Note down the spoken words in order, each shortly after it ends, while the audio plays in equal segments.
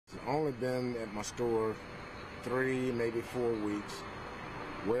only been at my store 3, maybe 4 weeks.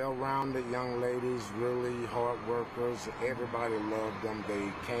 Well-rounded young ladies, really hard workers. Everybody loved them.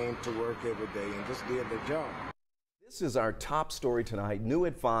 They came to work every day and just did their job. This is our top story tonight, new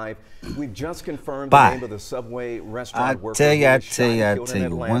at 5. We've just confirmed the name of the Subway restaurant worker. I tell you,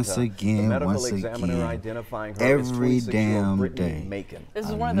 once again, every damn day. This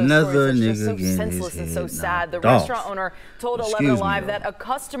is one of those stories that's just so senseless and so sad. The restaurant owner told 11 Alive that a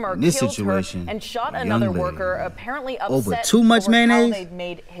customer killed her and shot another worker, apparently upset over how they'd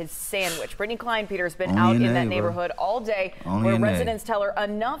made his sandwich. Brittany Klein-Peter has been out in that neighborhood all day, where residents tell her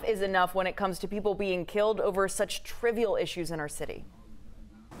enough is enough when it comes to people being killed over such trivial issues in our city.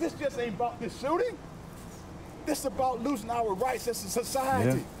 This just ain't about this shooting. This is about losing our rights as a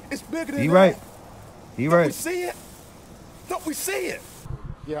society. Yeah. It's bigger than that. He right. Don't we see it? Don't we see it?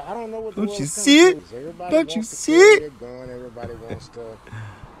 Yeah, I don't know what the Don't you see it? Don't you see it? Everybody wants to,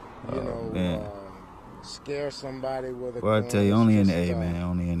 you know, scare somebody with a gun. Well, I tell you, only in the A, man.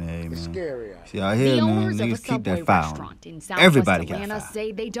 Only in the A, man. It's scary. See, out here, man, niggas keep that file. Everybody got Atlanta file.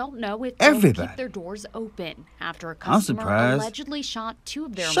 say they don't know if they'll keep their doors open after a customer allegedly shot 2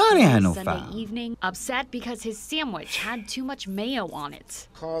 of their employees Sunday evening, upset because his sandwich had too much mayo on it.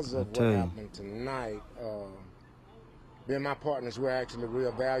 Because of what happened tonight, me and my partners, we're actually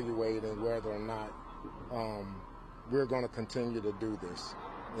reevaluating whether or not we're going to continue to do this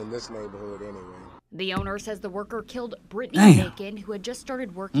in this neighborhood anyway. The owner says the worker killed Brittany Bacon, who had just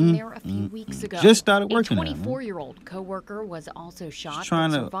started working there a few weeks ago. Just started working there. A 24-year-old co-worker was also shot,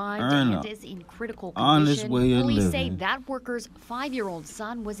 but survived and is in critical condition. Police say that worker's 5-year-old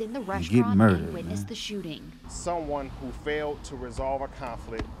son was in the restaurant and witnessed the shooting. Someone who failed to resolve a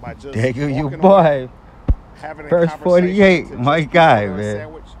conflict by just having a First 48, my guy, man.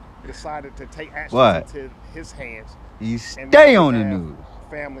 Sandwich, decided to take action into his hands. You stay on the news.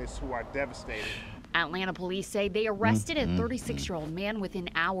 Families who are devastated. Atlanta police say they arrested a 36-year-old man within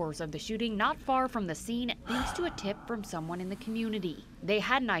hours of the shooting, not far from the scene, thanks to a tip from someone in the community. They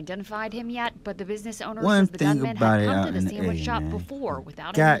hadn't identified him yet, but the business owner says the gunman had come to the sandwich shop before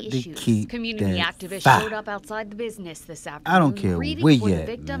without any issues. Community activists showed up outside the business this afternoon, grieving for the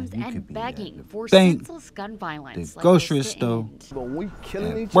victims and begging for senseless gun violence. The grocery store, when we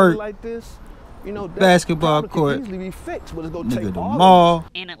killing each other like this, you know, basketball court, easily be fixed, but it's gonna nigga, take the mall,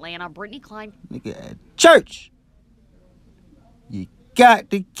 in Atlanta, Brittany Klein, nigga, at church. You got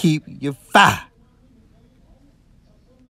to keep your fire.